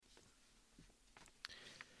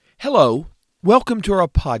Hello, welcome to our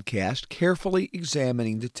podcast, Carefully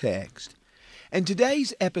Examining the Text. And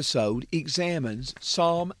today's episode examines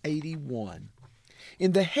Psalm 81.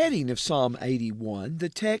 In the heading of Psalm 81, the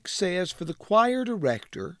text says, "For the choir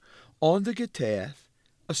director on the Gittith,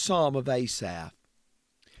 a psalm of Asaph."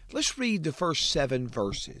 Let's read the first 7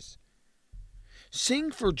 verses.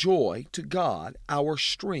 Sing for joy to God, our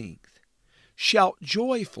strength. Shout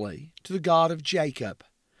joyfully to the God of Jacob.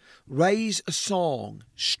 Raise a song,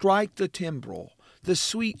 strike the timbrel, the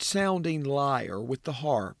sweet-sounding lyre with the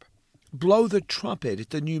harp. Blow the trumpet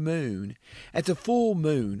at the new moon, at the full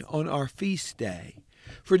moon on our feast day.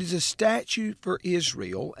 For it is a statute for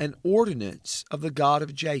Israel, an ordinance of the God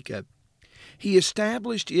of Jacob. He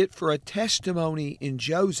established it for a testimony in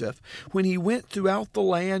Joseph when he went throughout the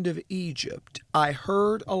land of Egypt. I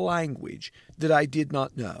heard a language that I did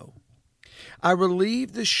not know. I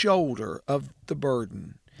relieved the shoulder of the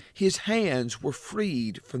burden. His hands were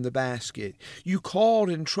freed from the basket. You called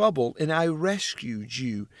in trouble, and I rescued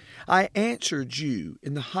you. I answered you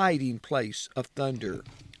in the hiding place of thunder.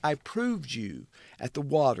 I proved you at the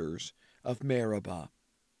waters of Meribah.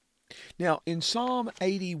 Now, in Psalm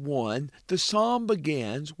 81, the psalm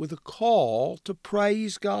begins with a call to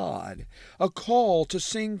praise God, a call to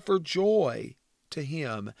sing for joy to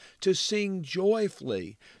Him, to sing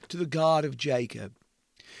joyfully to the God of Jacob.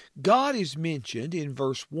 God is mentioned in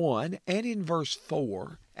verse 1 and in verse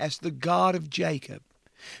 4 as the God of Jacob,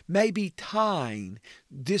 maybe tying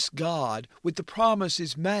this God with the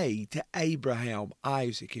promises made to Abraham,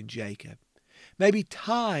 Isaac, and Jacob. Maybe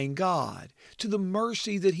tying God to the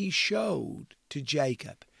mercy that He showed to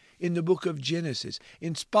Jacob in the book of Genesis,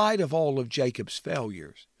 in spite of all of Jacob's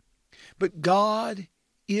failures. But God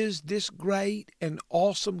is this great and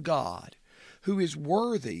awesome God who is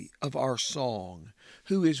worthy of our song,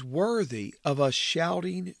 who is worthy of us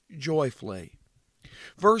shouting joyfully.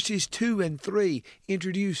 Verses 2 and 3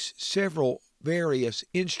 introduce several various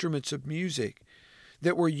instruments of music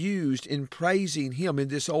that were used in praising Him in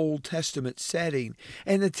this Old Testament setting.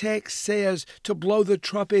 And the text says to blow the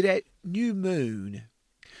trumpet at new moon.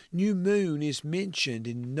 New moon is mentioned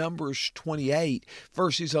in Numbers 28,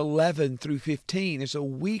 verses 11 through 15 as a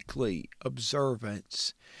weekly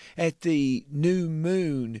observance. At the new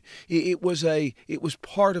moon, it was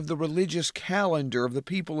part of the religious calendar of the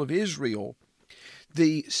people of Israel.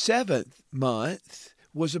 The 7th month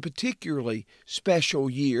was a particularly special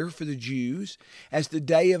year for the Jews, as the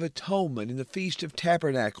Day of Atonement and the Feast of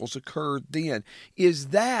Tabernacles occurred then. Is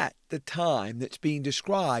that the time that's being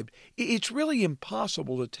described? It's really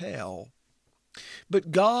impossible to tell.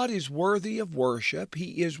 But God is worthy of worship.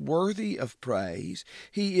 He is worthy of praise.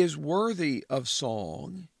 He is worthy of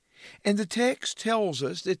song. And the text tells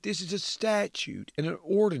us that this is a statute and an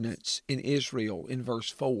ordinance in Israel in verse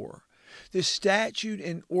 4. The statute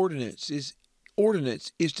and ordinance is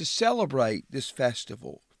to celebrate this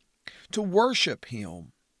festival, to worship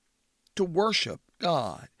Him, to worship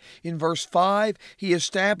God. In verse 5, He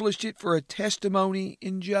established it for a testimony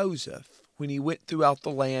in Joseph when he went throughout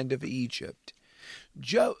the land of Egypt.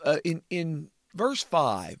 In verse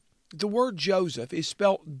 5, the word Joseph is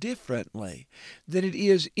spelt differently than it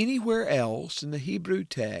is anywhere else in the Hebrew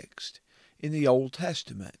text in the Old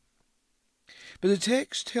Testament. But the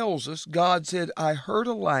text tells us God said, I heard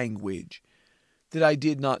a language that I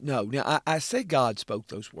did not know. Now, I say God spoke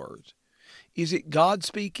those words. Is it God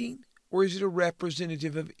speaking, or is it a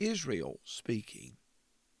representative of Israel speaking?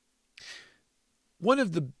 One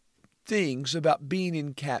of the things about being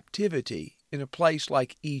in captivity in a place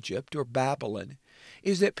like Egypt or Babylon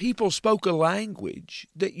is that people spoke a language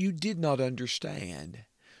that you did not understand.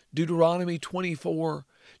 Deuteronomy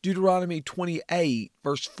 28,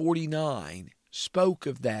 verse 49, spoke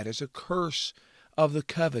of that as a curse of the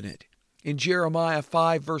covenant. In Jeremiah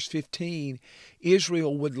 5, verse 15,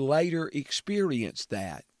 Israel would later experience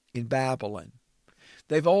that in Babylon.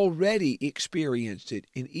 They've already experienced it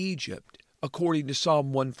in Egypt, according to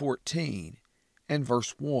Psalm 114 and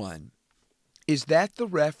verse 1. Is that the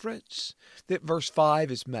reference that verse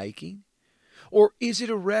 5 is making? Or is it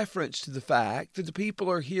a reference to the fact that the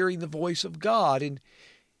people are hearing the voice of God and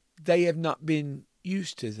they have not been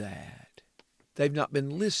used to that? They've not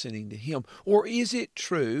been listening to Him. Or is it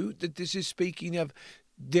true that this is speaking of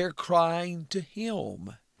their crying to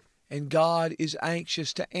Him and God is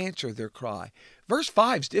anxious to answer their cry? Verse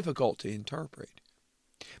 5 is difficult to interpret.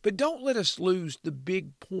 But don't let us lose the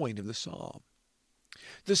big point of the psalm.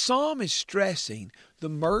 The psalm is stressing the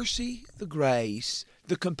mercy, the grace,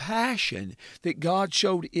 the compassion that God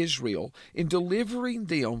showed Israel in delivering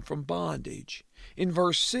them from bondage. In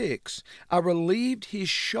verse 6, I relieved his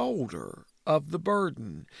shoulder of the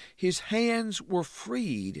burden. His hands were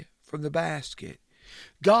freed from the basket.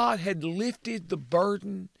 God had lifted the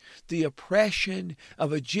burden, the oppression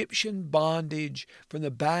of Egyptian bondage from the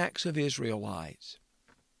backs of Israelites.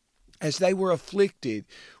 As they were afflicted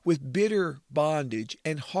with bitter bondage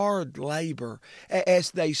and hard labor,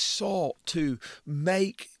 as they sought to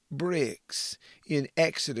make bricks in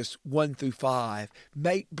Exodus 1 through 5,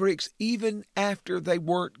 make bricks even after they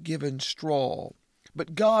weren't given straw.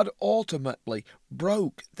 But God ultimately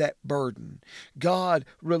broke that burden. God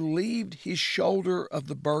relieved his shoulder of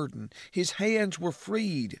the burden. His hands were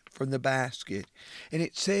freed from the basket. And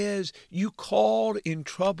it says, "You called in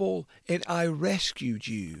trouble, and I rescued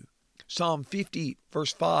you." Psalm 50,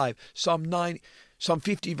 verse 5, Psalm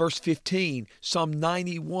 50, verse 15, Psalm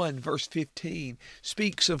 91, verse 15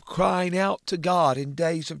 speaks of crying out to God in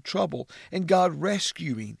days of trouble and God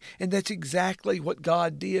rescuing. And that's exactly what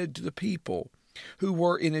God did to the people who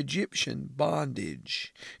were in Egyptian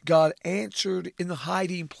bondage. God answered in the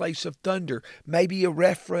hiding place of thunder, maybe a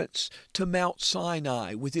reference to Mount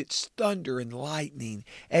Sinai with its thunder and lightning.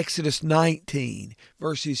 Exodus 19,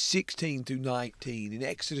 verses 16 through 19, and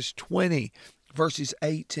Exodus 20, verses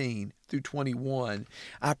 18 through 21.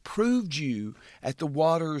 I proved you at the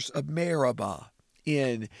waters of Meribah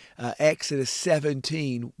in Exodus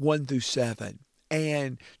 17, 1 through 7,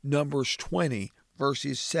 and Numbers 20,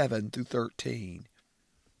 verses 7 through 13.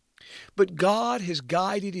 But God has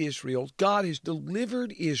guided Israel. God has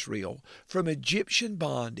delivered Israel from Egyptian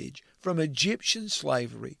bondage, from Egyptian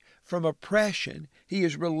slavery, from oppression. He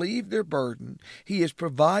has relieved their burden. He has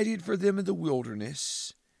provided for them in the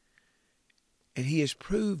wilderness. And he has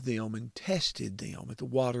proved them and tested them at the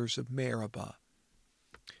waters of Meribah.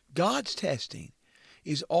 God's testing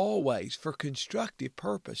is always for constructive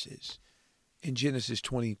purposes in Genesis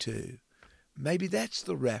 22. Maybe that's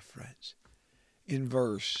the reference in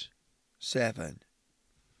verse 7.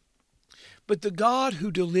 But the God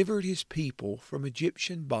who delivered his people from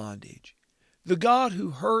Egyptian bondage, the God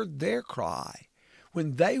who heard their cry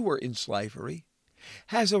when they were in slavery,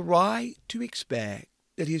 has a right to expect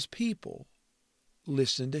that his people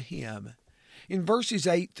listen to him. In verses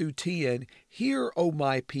 8 through 10, "Hear, O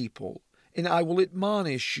my people, and I will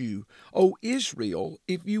admonish you, O Israel,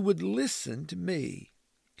 if you would listen to me.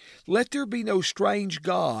 Let there be no strange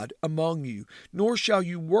god among you, nor shall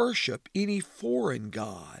you worship any foreign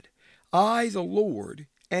god. I, the Lord,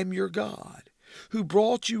 am your God, who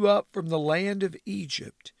brought you up from the land of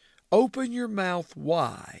Egypt. Open your mouth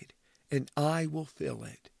wide, and I will fill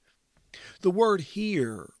it." The word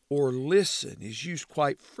hear or listen is used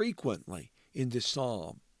quite frequently in this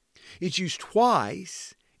psalm. It's used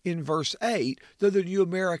twice in verse 8, though the New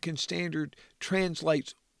American Standard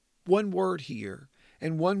translates one word hear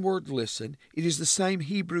and one word listen. It is the same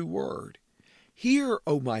Hebrew word. "Hear,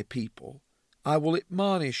 O my people, I will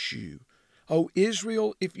admonish you. O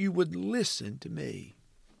Israel, if you would listen to me."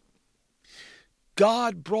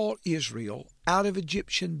 God brought Israel out of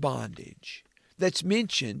Egyptian bondage. That's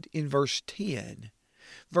mentioned in verse 10.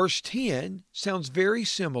 Verse 10 sounds very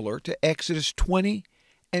similar to Exodus 20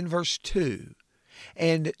 and verse 2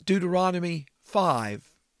 and Deuteronomy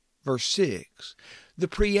 5, verse 6. The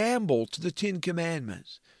preamble to the Ten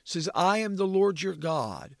Commandments says, "I am the Lord your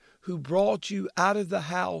God who brought you out of the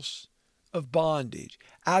house of bondage,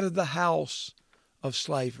 out of the house of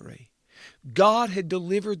slavery." God had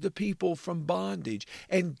delivered the people from bondage,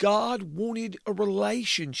 and God wanted a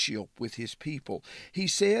relationship with his people. He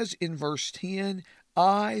says in verse 10,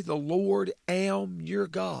 "I, the Lord, am your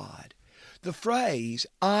God." The phrase,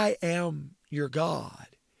 "I am your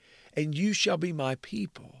God, and you shall be my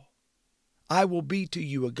people. I will be to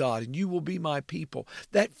you a God, and you will be my people."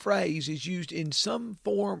 That phrase is used in some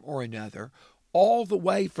form or another all the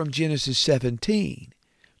way from Genesis 17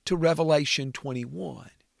 to Revelation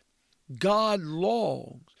 21. God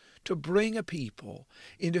longs to bring a people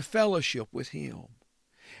into fellowship with him.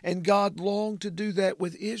 And God longed to do that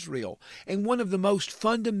with Israel. And one of the most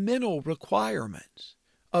fundamental requirements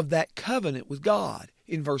of that covenant with God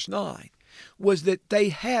in verse 9 was that they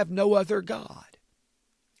have no other God.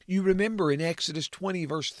 You remember in Exodus 20,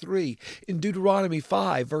 verse 3, in Deuteronomy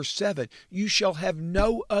 5, verse 7, "You shall have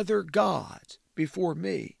no other gods before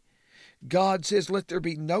me." God says, "Let there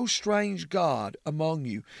be no strange god among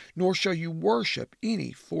you, nor shall you worship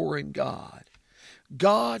any foreign god."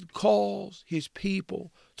 God calls his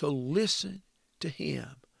people to listen to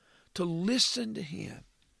him, to listen to him.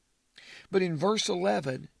 But in verse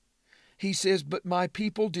 11, he says, "But my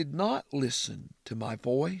people did not listen to my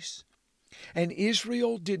voice, and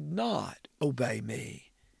Israel did not obey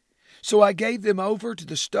me. So I gave them over to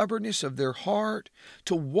the stubbornness of their heart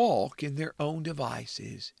to walk in their own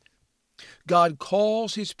devices." God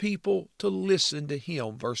calls his people to listen to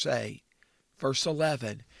him, verse 8. Verse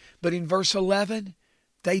 11. But in verse 11,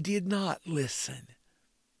 they did not listen.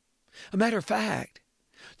 A matter of fact,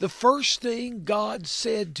 the first thing God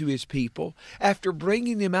said to his people after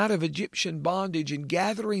bringing them out of Egyptian bondage and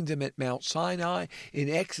gathering them at Mount Sinai in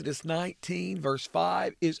Exodus 19, verse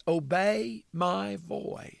 5, is obey my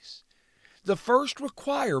voice. The first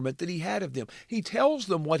requirement that he had of them. He tells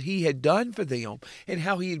them what he had done for them and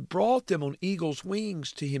how he had brought them on eagle's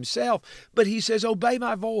wings to himself. But he says, obey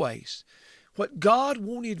my voice. What God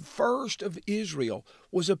wanted first of Israel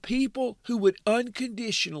was a people who would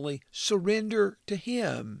unconditionally surrender to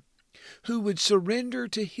him, who would surrender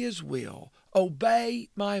to his will. Obey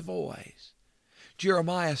my voice.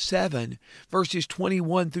 Jeremiah 7, verses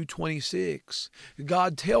 21 through 26.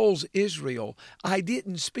 God tells Israel, I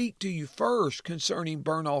didn't speak to you first concerning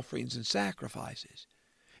burnt offerings and sacrifices.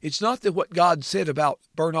 It's not that what God said about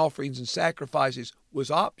burnt offerings and sacrifices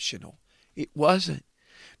was optional. It wasn't.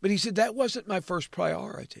 But he said that wasn't my first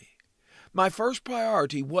priority. My first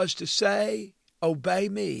priority was to say, obey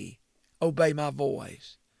me, obey my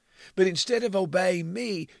voice. But instead of obeying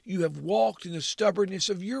me, you have walked in the stubbornness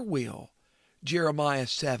of your will. Jeremiah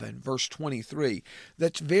 7, verse 23.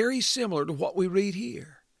 That's very similar to what we read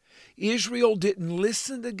here. Israel didn't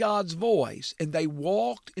listen to God's voice, and they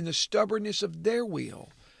walked in the stubbornness of their will.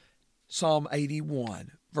 Psalm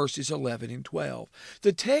 81, verses 11 and 12.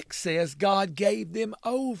 The text says God gave them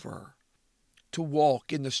over to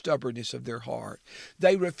walk in the stubbornness of their heart.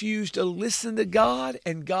 They refused to listen to God,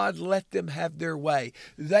 and God let them have their way.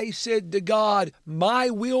 They said to God,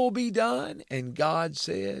 my will be done, and God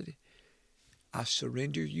said, I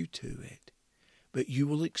surrender you to it, but you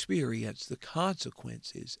will experience the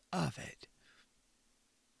consequences of it.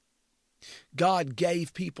 God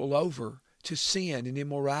gave people over to sin and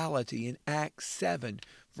immorality in Acts 7,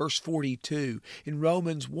 verse 42, in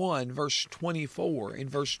Romans 1, verse 24, in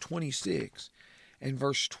verse 26, and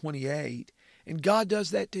verse 28. And God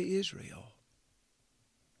does that to Israel.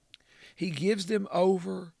 He gives them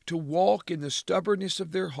over to walk in the stubbornness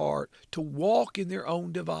of their heart, to walk in their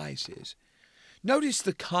own devices. Notice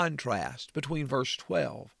the contrast between verse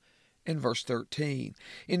 12 and verse 13.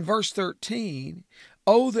 In verse 13,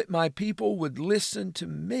 oh, that my people would listen to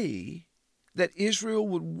me, that Israel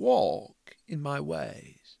would walk in my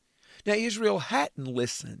ways. Now, Israel hadn't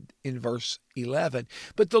listened in verse 11,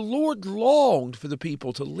 but the Lord longed for the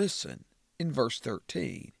people to listen in verse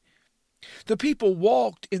 13. The people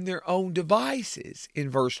walked in their own devices in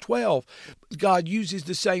verse 12. God uses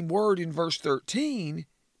the same word in verse 13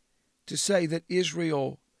 to say that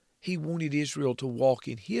he wanted Israel to walk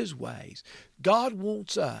in his ways. God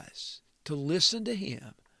wants us to listen to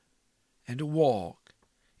him and to walk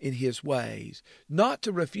in his ways, not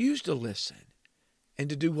to refuse to listen and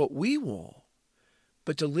to do what we want,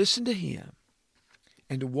 but to listen to him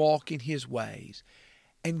and to walk in his ways.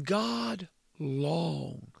 And God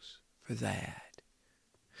longs for that.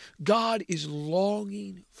 God is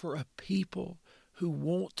longing for a people who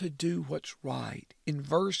want to do what's right. In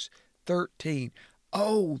verse 13,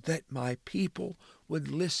 oh, that my people would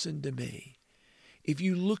listen to me. If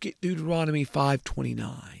you look at Deuteronomy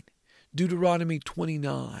 5:29, Deuteronomy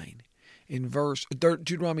 29,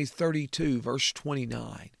 Deuteronomy 32, verse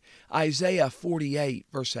 29, Isaiah 48,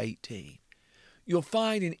 verse 18, you'll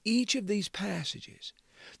find in each of these passages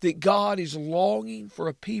that God is longing for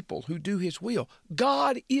a people who do his will.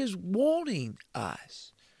 God is wanting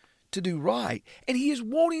us to do right, and he is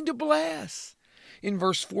wanting to bless. In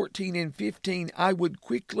verse 14 and 15, I would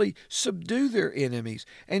quickly subdue their enemies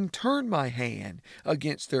and turn my hand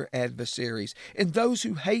against their adversaries. And those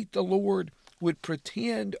who hate the Lord would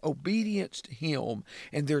pretend obedience to him,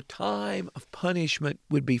 and their time of punishment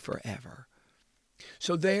would be forever.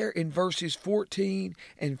 So there in verses 14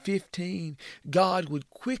 and 15, God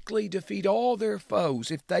would quickly defeat all their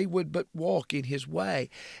foes if they would but walk in his way.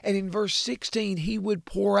 And in verse 16, he would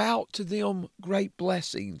pour out to them great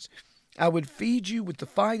blessings. I would feed you with the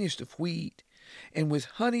finest of wheat, and with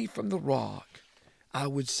honey from the rock I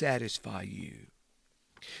would satisfy you.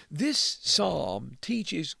 This psalm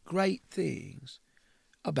teaches great things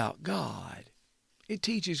about God. It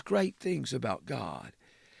teaches great things about God.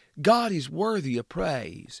 God is worthy of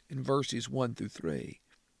praise in verses 1 through 3.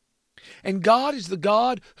 And God is the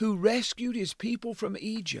God who rescued his people from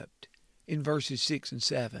Egypt in verses 6 and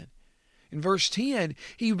 7. In verse 10,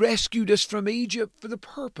 he rescued us from Egypt for the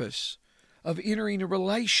purpose of entering a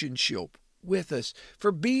relationship with us,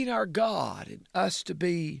 for being our God and us to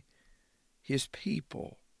be his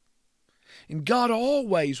people. And God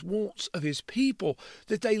always wants of his people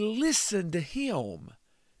that they listen to him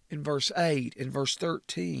in verse 8 and verse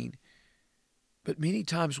 13 But many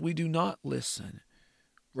times we do not listen.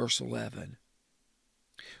 Verse 11.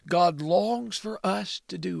 God longs for us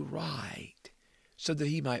to do right so that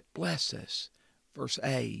he might bless us. Verse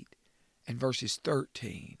 8 and verses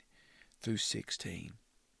 13 through 16.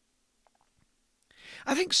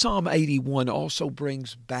 I think Psalm 81 also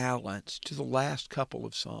brings balance to the last couple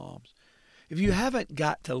of Psalms. If you haven't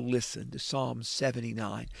got to listen to Psalm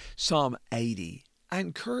 79, Psalm 80, I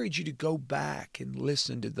encourage you to go back and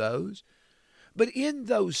listen to those. But in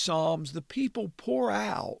those Psalms, the people pour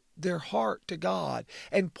out their heart to God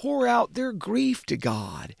and pour out their grief to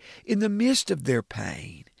God in the midst of their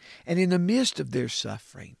pain and in the midst of their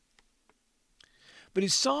suffering. But in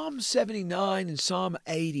Psalm 79 and Psalm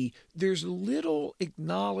 80, there's little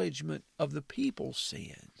acknowledgement of the people's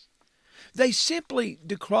sins. They simply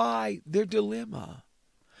decry their dilemma.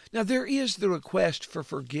 Now, there is the request for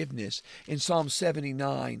forgiveness in Psalm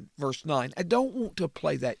 79, verse 9. I don't want to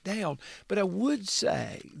play that down, but I would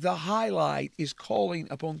say the highlight is calling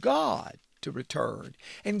upon God to return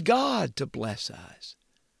and God to bless us.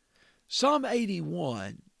 Psalm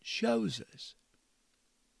 81 shows us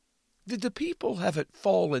that the people haven't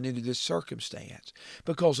fallen into this circumstance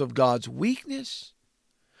because of God's weakness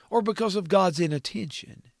or because of God's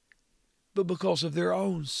inattention, but because of their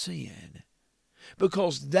own sin.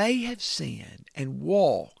 Because they have sinned and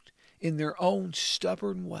walked in their own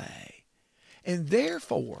stubborn way. And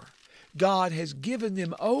therefore, God has given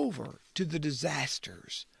them over to the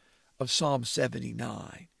disasters of Psalm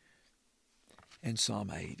 79 and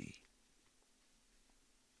Psalm 80.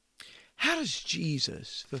 How does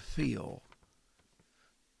Jesus fulfill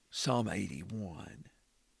Psalm 81?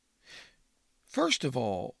 First of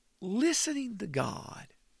all, listening to God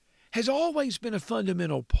has always been a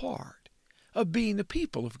fundamental part of being the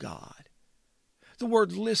people of God. The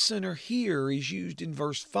word listen or hear is used in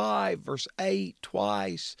verse 5, verse 8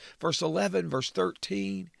 twice, verse 11, verse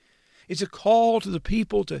 13. It's a call to the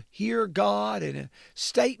people to hear God and a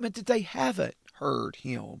statement that they haven't heard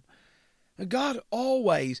him. And God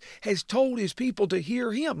always has told his people to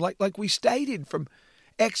hear him, like we stated from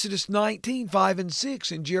Exodus 19, 5 and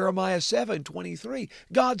 6, and Jeremiah 7, 23.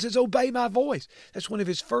 God says, obey my voice. That's one of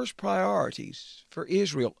his first priorities for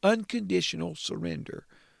Israel, unconditional surrender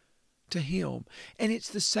to him. And it's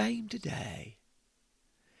the same today.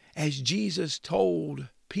 As Jesus told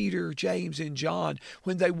Peter, James, and John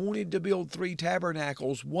when they wanted to build 3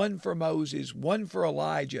 tabernacles, one for Moses, one for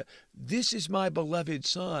Elijah. This is my beloved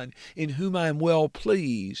Son, in whom I am well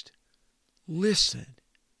pleased. Listen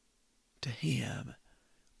to him.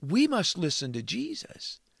 We must listen to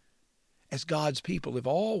Jesus, as God's people have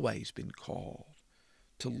always been called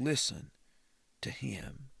to listen to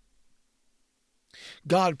him.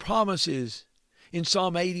 God promises in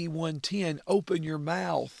Psalm 81:10, open your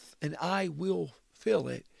mouth and I will fill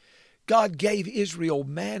it. God gave Israel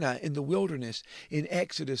manna in the wilderness in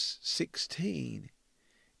Exodus 16.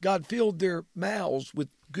 God filled their mouths with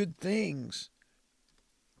good things.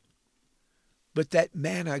 But that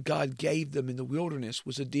manna God gave them in the wilderness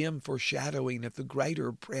was a dim foreshadowing of the greater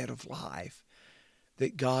bread of life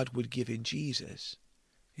that God would give in Jesus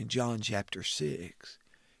in John chapter 6.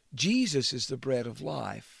 Jesus is the bread of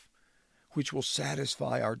life, which will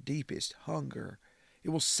satisfy our deepest hunger.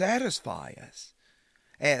 It will satisfy us.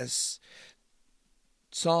 As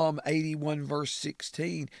Psalm 81 verse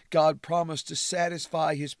 16, God promised to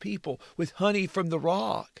satisfy his people with honey from the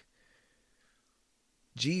rock.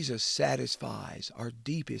 Jesus satisfies our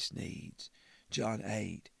deepest needs. John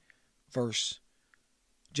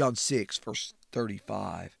 6, verse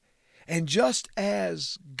 35. And just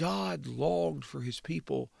as God longed for his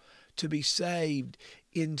people to be saved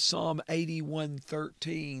in Psalm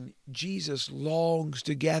 81:13, Jesus longs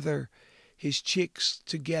to gather his chicks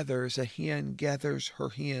together as a hen gathers her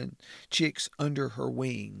hen chicks under her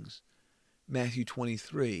wings. Matthew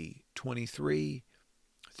 23:23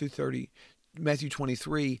 through 30. Matthew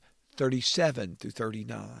 23:37 through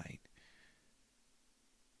 39.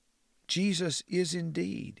 Jesus is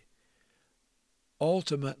indeed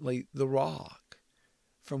ultimately the rock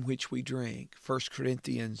from which we drink. 1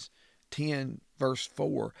 Corinthians 10 verse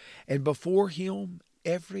 4. And before him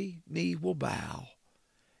every knee will bow,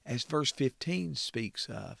 as verse 15 speaks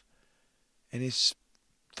of, and as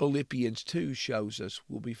Philippians 2 shows us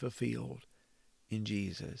will be fulfilled in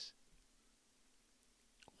Jesus.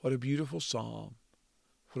 What a beautiful psalm.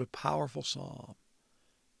 What a powerful psalm.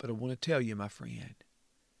 But I want to tell you, my friend,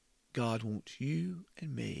 God wants you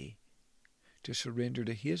and me to surrender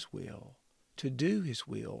to his will, to do his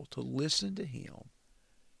will, to listen to him,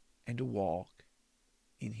 and to walk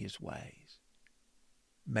in his ways.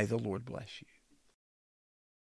 May the Lord bless you.